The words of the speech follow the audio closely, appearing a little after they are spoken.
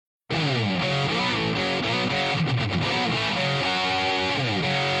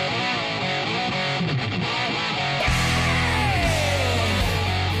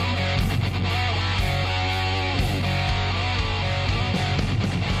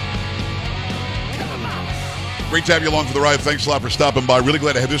Great to have you along for the ride. Thanks a lot for stopping by. Really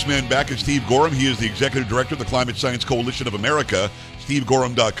glad to have this man back. It's Steve Goreham. He is the Executive Director of the Climate Science Coalition of America.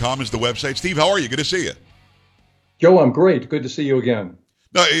 SteveGoreham.com is the website. Steve, how are you? Good to see you. Joe, I'm great. Good to see you again.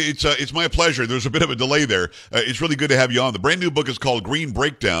 No, it's my pleasure. There's a bit of a delay there. It's really good to have you on. The brand new book is called Green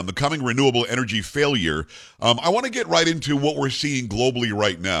Breakdown, The Coming Renewable Energy Failure. I want to get right into what we're seeing globally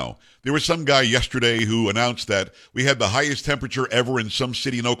right now. There was some guy yesterday who announced that we had the highest temperature ever in some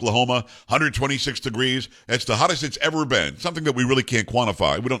city in Oklahoma, 126 degrees. That's the hottest it's ever been, something that we really can't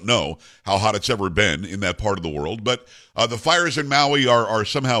quantify. We don't know how hot it's ever been in that part of the world. But the fires in Maui are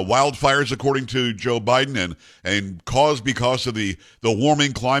somehow wildfires, according to Joe Biden, and caused because of the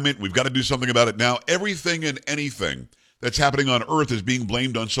warming climate. We've got to do something about it now. Everything and anything that's happening on Earth is being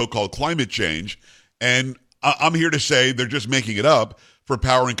blamed on so-called climate change. And I'm here to say they're just making it up for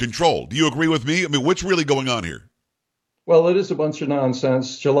power and control. Do you agree with me? I mean, what's really going on here? Well, it is a bunch of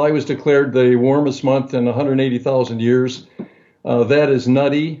nonsense. July was declared the warmest month in 180,000 years. That is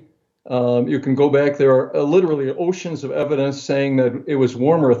nutty. You can go back. There are literally oceans of evidence saying that it was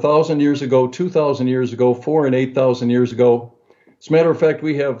warmer 1,000 years ago, 2,000 years ago, 4,000 and 8,000 years ago. As a matter of fact,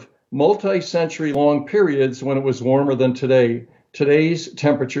 we have multi-century long periods when it was warmer than today. Today's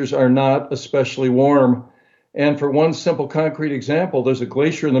temperatures are not especially warm. And for one simple concrete example, there's a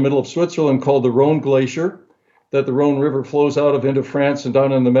glacier in the middle of Switzerland called the Rhone Glacier that the Rhone River flows out of into France and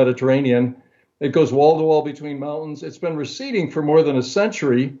down in the Mediterranean. It goes wall to wall between mountains. It's been receding for more than a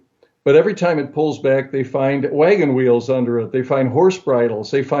century, but every time it pulls back, they find wagon wheels under it. They find horse bridles.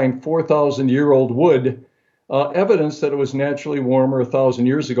 They find 4,000-year-old wood, evidence that it was naturally warmer 1,000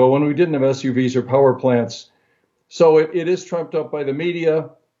 years ago when we didn't have SUVs or power plants. So it is trumped up by the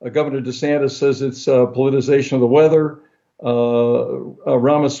media. Governor DeSantis says it's politicization of the weather.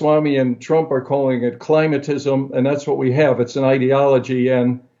 Ramaswamy and Trump are calling it climatism, and that's what we have. It's an ideology,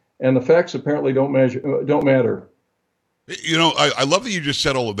 and the facts apparently don't matter. You know, I love that you just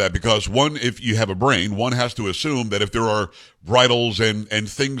said all of that because, one, if you have a brain, one has to assume that if there are bridles and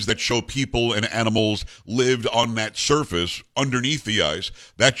things that show people and animals lived on that surface underneath the ice,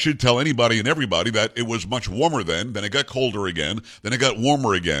 that should tell anybody and everybody that it was much warmer then it got colder again, then it got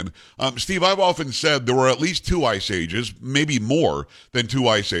warmer again. Steve, I've often said there were at least two ice ages, maybe more than two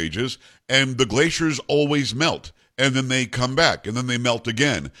ice ages, and the glaciers always melt. And then they come back, and then they melt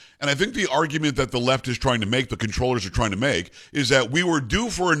again. And I think the argument that the left is trying to make, the controllers are trying to make, is that we were due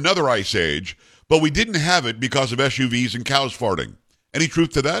for another ice age, but we didn't have it because of SUVs and cows farting. Any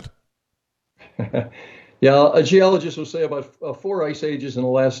truth to that? Yeah, a geologist will say about 4 ice ages in the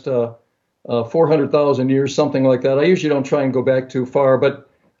last 400,000 years, something like that. I usually don't try and go back too far, but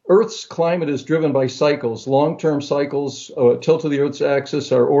Earth's climate is driven by cycles, long-term cycles, tilt of the Earth's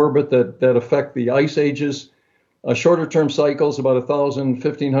axis, our orbit that affect the ice ages. Shorter-term cycles, about 1,000,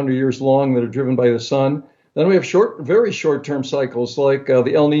 1,500 years long, that are driven by the sun. Then we have very short-term cycles like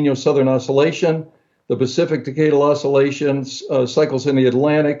the El Nino Southern Oscillation, the Pacific Decadal Oscillations, cycles in the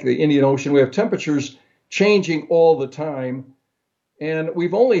Atlantic, the Indian Ocean. We have temperatures changing all the time. And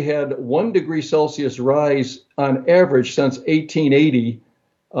we've only had 1 degree Celsius rise on average since 1880.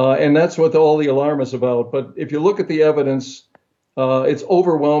 And that's what all the alarm is about. But if you look at the evidence, it's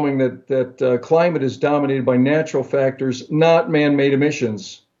overwhelming that climate is dominated by natural factors, not man-made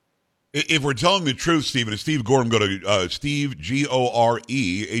emissions. If we're telling the truth, Stephen, it's Steve Goreham. Go to Steve,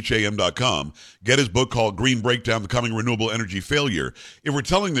 Goreham.com. Get his book called Green Breakdown, The Coming Renewable Energy Failure. If we're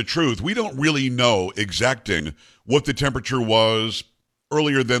telling the truth, we don't really know exacting what the temperature was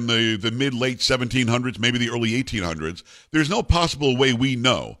earlier than the mid-late 1700s, maybe the early 1800s. There's no possible way we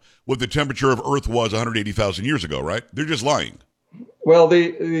know what the temperature of Earth was 180,000 years ago, right? They're just lying. Well,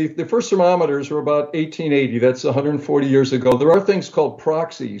 the first thermometers were about 1880. That's 140 years ago. There are things called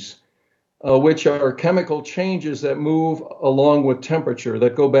proxies, which are chemical changes that move along with temperature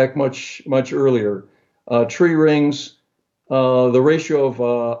that go back much, much earlier. Tree rings, the ratio of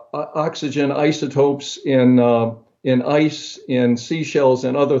oxygen isotopes in ice, in seashells,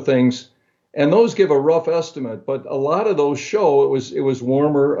 and other things. And those give a rough estimate, but a lot of those show it was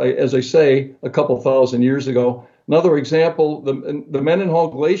warmer, as I say, a couple thousand years ago. Another example, the Mendenhall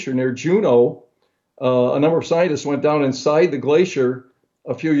Glacier near Juneau, a number of scientists went down inside the glacier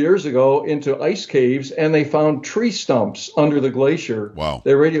a few years ago into ice caves, and they found tree stumps under the glacier. Wow.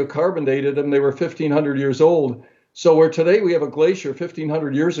 They radiocarbon dated them. They were 1,500 years old. So where today we have a glacier,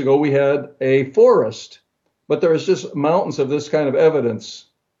 1,500 years ago we had a forest. But there's just mountains of this kind of evidence.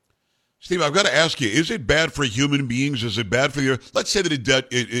 Steve, I've got to ask you, is it bad for human beings? Is it bad for the Earth? Let's say that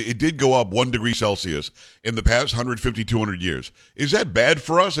it did go up 1 degree Celsius in the past 150, 200 years. Is that bad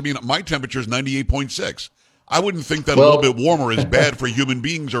for us? I mean, my temperature is 98.6. I wouldn't think that a little bit warmer is bad for human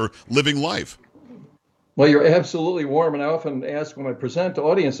beings or living life. Well, you're absolutely warm, and I often ask when I present to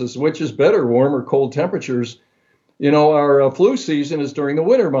audiences, which is better, warm or cold temperatures? Our flu season is during the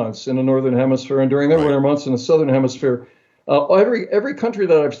winter months in the northern hemisphere, and during the Right. winter months in the southern hemisphere. Every country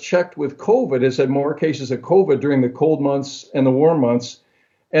that I've checked with COVID has had more cases of COVID during the cold months and the warm months.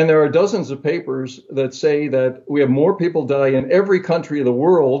 And there are dozens of papers that say that we have more people die in every country of the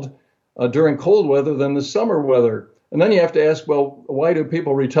world during cold weather than the summer weather. And then you have to ask, well, why do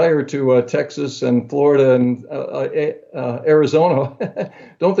people retire to Texas and Florida and Arizona?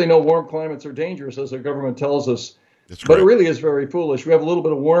 Don't they know warm climates are dangerous, as their government tells us? That's But it correct. really is very foolish. We have a little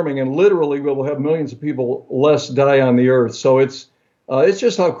bit of warming, and literally we will have millions of people less die on the earth. So it's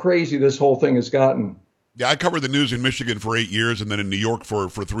just how crazy this whole thing has gotten. Yeah, I covered the news in Michigan for 8 years and then in New York for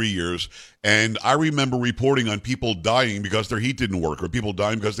 3 years. And I remember reporting on people dying because their heat didn't work or people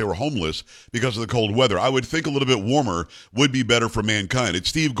dying because they were homeless because of the cold weather. I would think a little bit warmer would be better for mankind. It's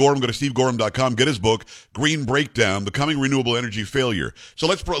Steve Goreham. Go to stevegorham.com. Get his book, Green Breakdown, The Coming Renewable Energy Failure. So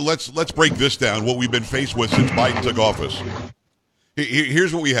let's break this down, what we've been faced with since Biden took office.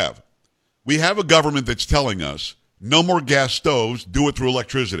 Here's what we have. We have a government that's telling us no more gas stoves, do it through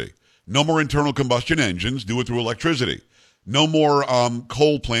electricity. No more internal combustion engines, do it through electricity. No more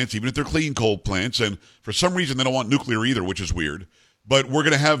coal plants, even if they're clean coal plants. And for some reason, they don't want nuclear either, which is weird. But we're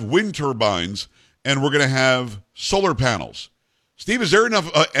going to have wind turbines and we're going to have solar panels. Steve, is there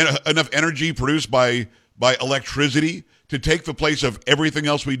enough energy produced by electricity to take the place of everything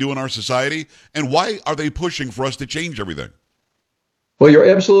else we do in our society? And why are they pushing for us to change everything? Well, you're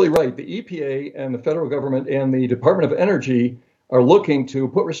absolutely right. The EPA and the federal government and the Department of Energy are looking to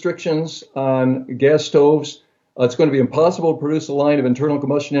put restrictions on gas stoves. It's going to be impossible to produce a line of internal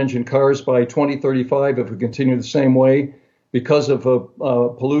combustion engine cars by 2035 if we continue the same way because of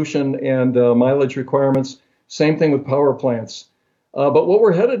pollution and mileage requirements. Same thing with power plants. But what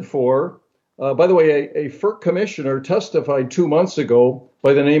we're headed for, by the way, a FERC commissioner testified 2 months ago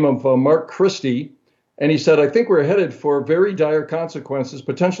by the name of Mark Christie, and he said, I think we're headed for very dire consequences,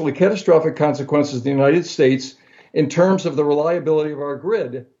 potentially catastrophic consequences in the United States in terms of the reliability of our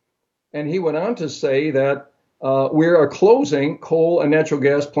grid. And he went on to say that we are closing coal and natural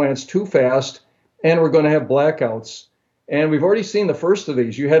gas plants too fast, and we're going to have blackouts. And we've already seen the first of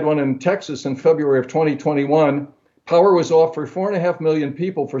these. You had one in Texas in February of 2021. Power was off for 4.5 million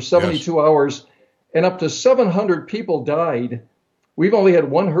people for 72 Yes. hours, and up to 700 people died. We've only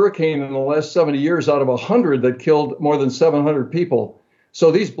had one hurricane in the last 70 years out of 100 that killed more than 700 people.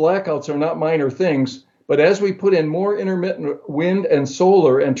 So these blackouts are not minor things. But as we put in more intermittent wind and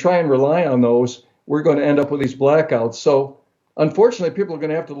solar and try and rely on those, we're going to end up with these blackouts. So unfortunately, people are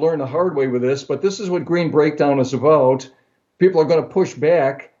going to have to learn the hard way with this. But this is what Green Breakdown is about. People are going to push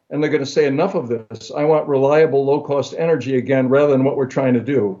back and they're going to say enough of this. I want reliable, low-cost energy again rather than what we're trying to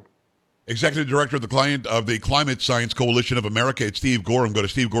do. Executive Director of the Climate Science Coalition of America, it's Steve Goreham. Go to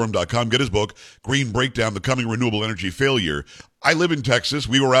stevegorham.com. Get his book, Green Breakdown, The Coming Renewable Energy Failure. I live in Texas.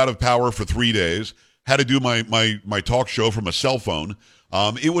 We were out of power for 3 days. Had to do my talk show from a cell phone.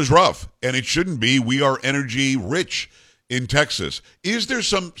 It was rough, and it shouldn't be. We are energy rich in Texas. Is there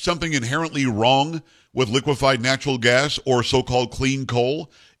something inherently wrong with liquefied natural gas or so-called clean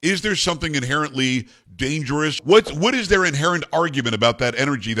coal? Is there something inherently dangerous? What is their inherent argument about that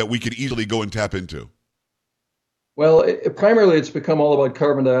energy that we could easily go and tap into? Well, primarily it's become all about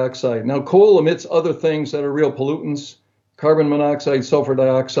carbon dioxide. Now, coal emits other things that are real pollutants, carbon monoxide, sulfur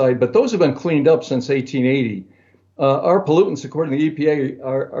dioxide, but those have been cleaned up since 1880. Our pollutants, according to the EPA,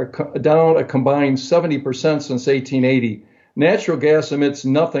 are down a combined 70% since 1880. Natural gas emits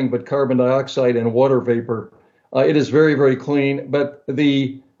nothing but carbon dioxide and water vapor. It is very, very clean, but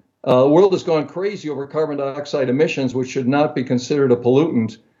the world has gone crazy over carbon dioxide emissions, which should not be considered a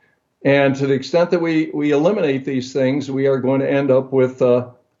pollutant. And to the extent that we eliminate these things, we are going to end up with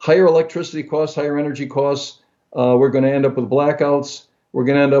higher electricity costs, higher energy costs. We're going to end up with blackouts. We're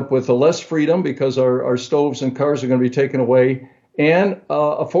going to end up with less freedom because our stoves and cars are going to be taken away. And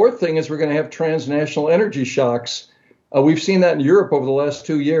a fourth thing is we're going to have transnational energy shocks. We've seen that in Europe over the last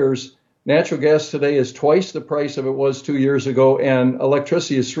 2 years. Natural gas today is twice the price of it was 2 years ago, and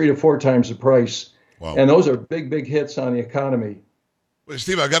electricity is 3 to 4 times the price. Wow. And those are big, big hits on the economy. Well,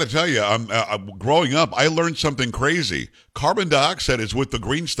 Steve, I got to tell you, I'm growing up, I learned something crazy. Carbon dioxide is what the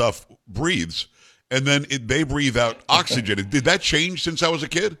green stuff breathes, and then they breathe out oxygen. Did that change since I was a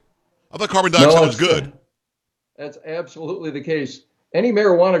kid? I thought carbon dioxide was good. That's absolutely the case. Any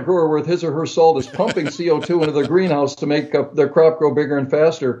marijuana grower worth his or her salt is pumping CO2 into their greenhouse to make their crop grow bigger and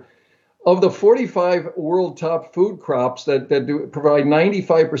faster. Of the 45 world top food crops that provide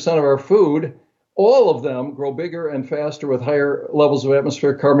 95% of our food, all of them grow bigger and faster with higher levels of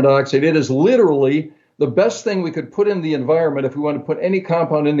atmospheric carbon dioxide. It is literally the best thing we could put in the environment if we want to put any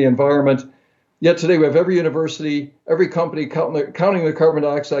compound in the environment. Yet today we have every university, every company counting the carbon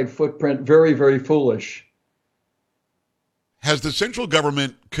dioxide footprint. Very, very foolish. Has the central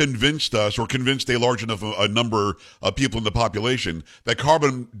government convinced us or convinced a large enough a number of people in the population that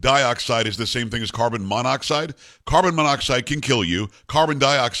carbon dioxide is the same thing as carbon monoxide? Carbon monoxide can kill you. Carbon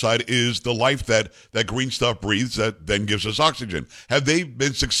dioxide is the life that green stuff breathes that then gives us oxygen. Have they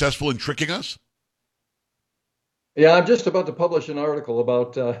been successful in tricking us? Yeah, I'm just about to publish an article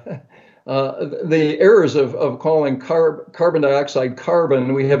about the errors of calling carbon dioxide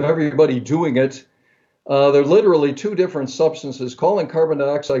carbon. We have everybody doing it. They're literally two different substances. Calling carbon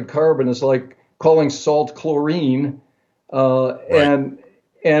dioxide carbon is like calling salt chlorine, right.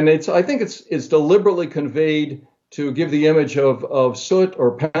 and I think it's deliberately conveyed to give the image of soot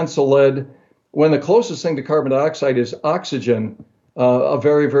or pencil lead, when the closest thing to carbon dioxide is oxygen, a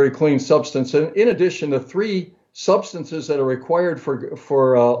very, very clean substance. And in addition, the three substances that are required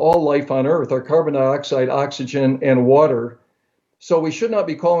for all life on Earth are carbon dioxide, oxygen, and water. So we should not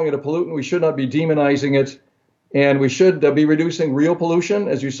be calling it a pollutant. We should not be demonizing it. And we should be reducing real pollution,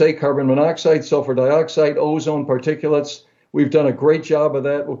 as you say, carbon monoxide, sulfur dioxide, ozone, particulates. We've done a great job of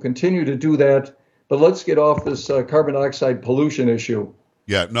that. We'll continue to do that. But let's get off this carbon dioxide pollution issue.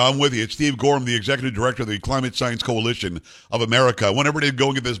 Yeah, no, I'm with you. It's Steve Goreham, the executive director of the Climate Science Coalition of America. I want everybody to go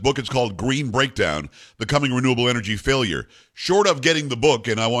and get this book. It's called Green Breakdown, The Coming Renewable Energy Failure. Short of getting the book,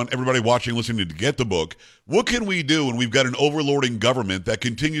 and I want everybody watching, listening to get the book, what can we do when we've got an overlording government that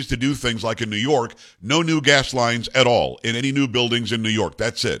continues to do things like in New York, no new gas lines at all in any new buildings in New York?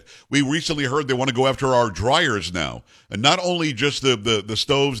 That's it. We recently heard they want to go after our dryers now. And not only just the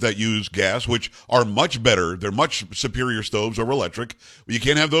stoves that use gas, which are much better, they're much superior stoves over electric. You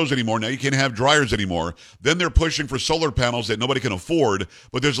can't have those anymore. Now you can't have dryers anymore. Then they're pushing for solar panels that nobody can afford,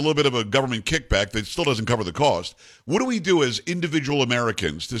 but there's a little bit of a government kickback that still doesn't cover the cost. What do we do as individual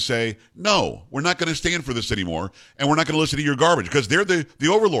Americans to say, no, we're not going to stand for this anymore, and we're not going to listen to your garbage? Because they're the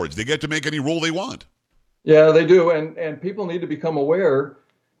overlords. They get to make any rule they want. Yeah, they do. And people need to become aware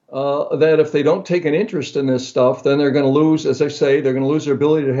that if they don't take an interest in this stuff, then they're going to lose, as I say, they're going to lose their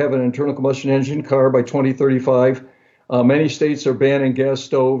ability to have an internal combustion engine car by 2035. Many states are banning gas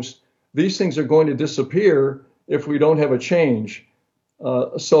stoves. These things are going to disappear if we don't have a change.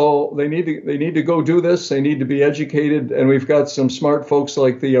 So they need to go do this. They need to be educated. And we've got some smart folks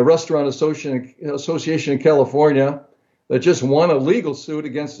like the Restaurant Association in California that just won a legal suit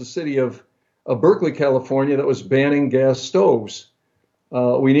against the city of Berkeley, California, that was banning gas stoves.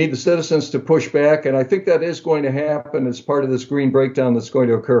 We need the citizens to push back, and I think that is going to happen as part of this green breakdown that's going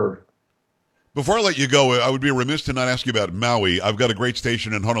to occur. Before I let you go, I would be remiss to not ask you about Maui. I've got a great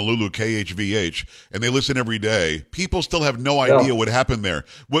station in Honolulu, KHVH, and they listen every day. People still have no idea what happened there.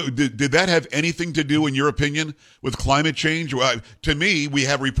 Did that have anything to do, in your opinion, with climate change? To me, we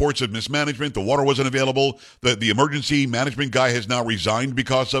have reports of mismanagement. The water wasn't available. The emergency management guy has now resigned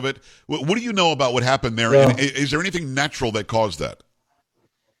because of it. What do you know about what happened there? Yeah. And is there anything natural that caused that?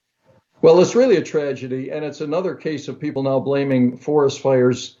 Well, it's really a tragedy, and it's another case of people now blaming forest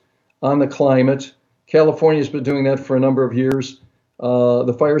fires on the climate. California's been doing that for a number of years.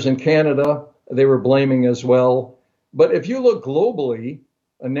 The fires in Canada, they were blaming as well. But if you look globally,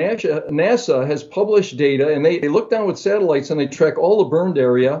 NASA has published data, and they look down with satellites and they track all the burned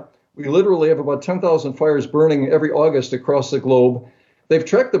area. We literally have about 10,000 fires burning every August across the globe. They've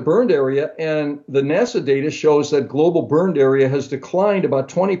tracked the burned area, and the NASA data shows that global burned area has declined about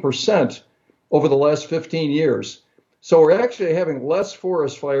 20% over the last 15 years. So we're actually having less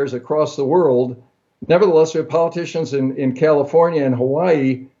forest fires across the world. Nevertheless, we have politicians in California and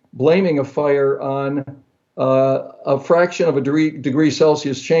Hawaii blaming a fire on a fraction of a degree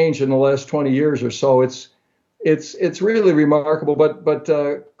Celsius change in the last 20 years or so. It's really remarkable. But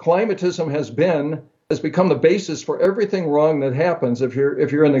climatism has become the basis for everything wrong that happens. If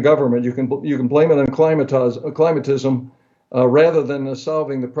you're in the government, you can blame it on climatism rather than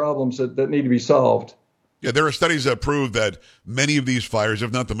solving the problems that need to be solved. Yeah, there are studies that prove that many of these fires,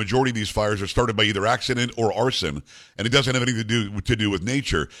 if not the majority of these fires, are started by either accident or arson, and it doesn't have anything to do with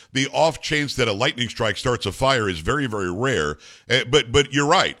nature. The off chance that a lightning strike starts a fire is very, very rare. But you're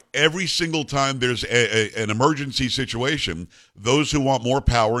right. Every single time there's an emergency situation, those who want more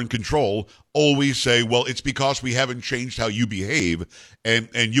power and control always say, well, it's because we haven't changed how you behave. And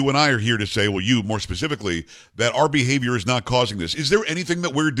you and I are here to say, well, you more specifically, that our behavior is not causing this. Is there anything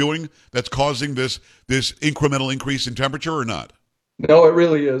that we're doing that's causing this incremental increase in temperature or not? No, it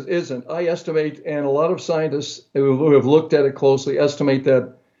really isn't. I estimate, and a lot of scientists who have looked at it closely estimate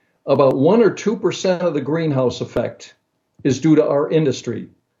that about 1 or 2% of the greenhouse effect is due to our industry.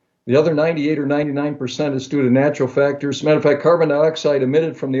 The other 98 or 99% is due to natural factors. Matter of fact, carbon dioxide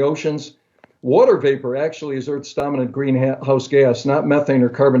emitted from the oceans. Water vapor actually is Earth's dominant greenhouse gas, not methane or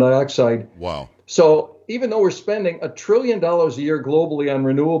carbon dioxide. Wow. So even though we're spending $1 trillion a year globally on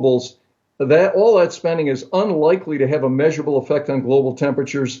renewables, all that spending is unlikely to have a measurable effect on global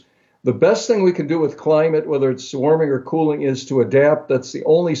temperatures. The best thing we can do with climate, whether it's warming or cooling, is to adapt. That's the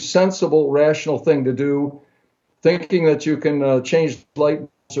only sensible, rational thing to do. Thinking that you can change light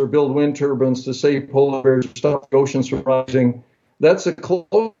bulbs or build wind turbines to save polar bears, stop the oceans from rising, that's the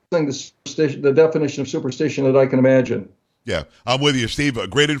closest thing to the definition of superstition that I can imagine. Yeah, I'm with you, Steve.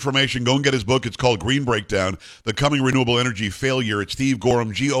 Great information. Go and get his book. It's called Green Breakdown, The Coming Renewable Energy Failure. It's Steve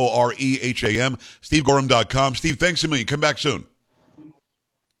Goreham, Goreham, SteveGoreham.com. Steve, thanks a million. Come back soon.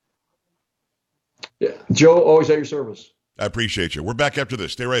 Yeah. Joe, always at your service. I appreciate you. We're back after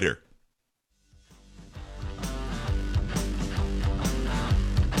this. Stay right here.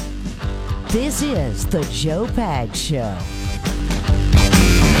 This is the Joe Pags Show.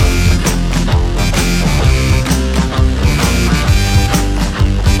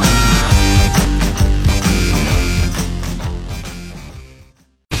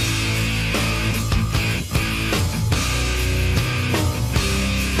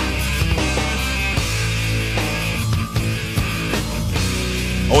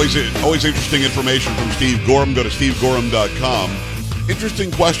 Always interesting information from Steve Goreham. Go to SteveGoreham.com.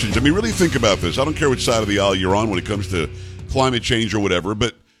 Interesting questions. I mean, really think about this. I don't care which side of the aisle you're on when it comes to climate change or whatever,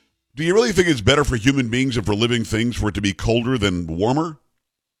 but do you really think it's better for human beings and for living things for it to be colder than warmer?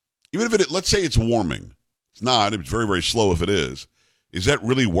 Even if let's say it's warming. It's not. It's very, very slow if it is. Is that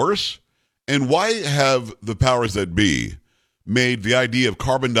really worse? And why have the powers that be made the idea of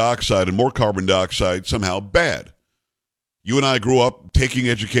carbon dioxide and more carbon dioxide somehow bad? You and I grew up taking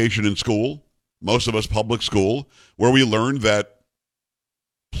education in school, most of us public school, where we learned that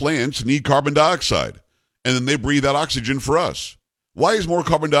plants need carbon dioxide, and then they breathe out oxygen for us. Why is more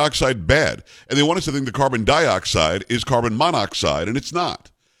carbon dioxide bad? And they want us to think the carbon dioxide is carbon monoxide, and it's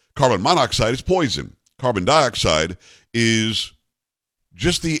not. Carbon monoxide is poison. Carbon dioxide is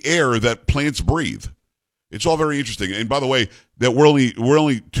just the air that plants breathe. It's all very interesting. And by the way, that we're only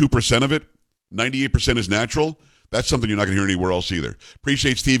 2% of it. 98% is natural. That's something you're not going to hear anywhere else either.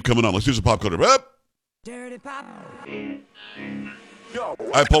 Appreciate Steve coming on. Let's do some pop culture. Up. Dirty Pop.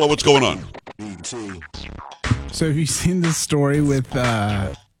 Hi, Paula. What's going on? So have you seen this story with,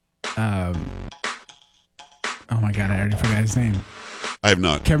 oh my God, I already forgot his name. I have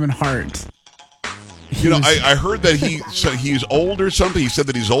not. Kevin Hart. I heard that he's old or something. He said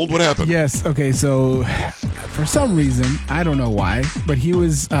that he's old. What happened? Yes. Okay. So for some reason, I don't know why, but he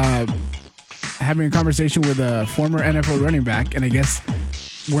was having a conversation with a former NFL running back, and I guess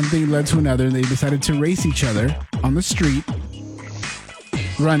one thing led to another, and they decided to race each other on the street,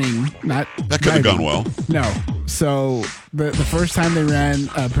 running. Not that could have gone well. No. So the first time they ran,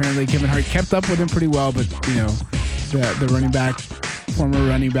 apparently Kevin Hart kept up with him pretty well, but the running back, former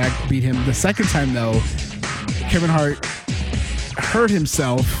running back, beat him. The second time though, Kevin Hart hurt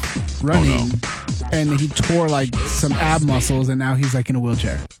himself running, and he tore like some ab muscles, and now he's like in a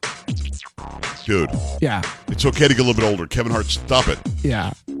wheelchair. Dude. Yeah. It's okay to get a little bit older. Kevin Hart, stop it.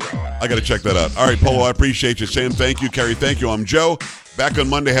 Yeah. I got to check that out. All right, Polo, I appreciate you. Sam, thank you. Carrie, thank you. I'm Joe. Back on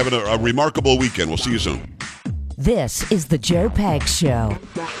Monday, having a remarkable weekend. We'll see you soon. This is the Joe Pags Show.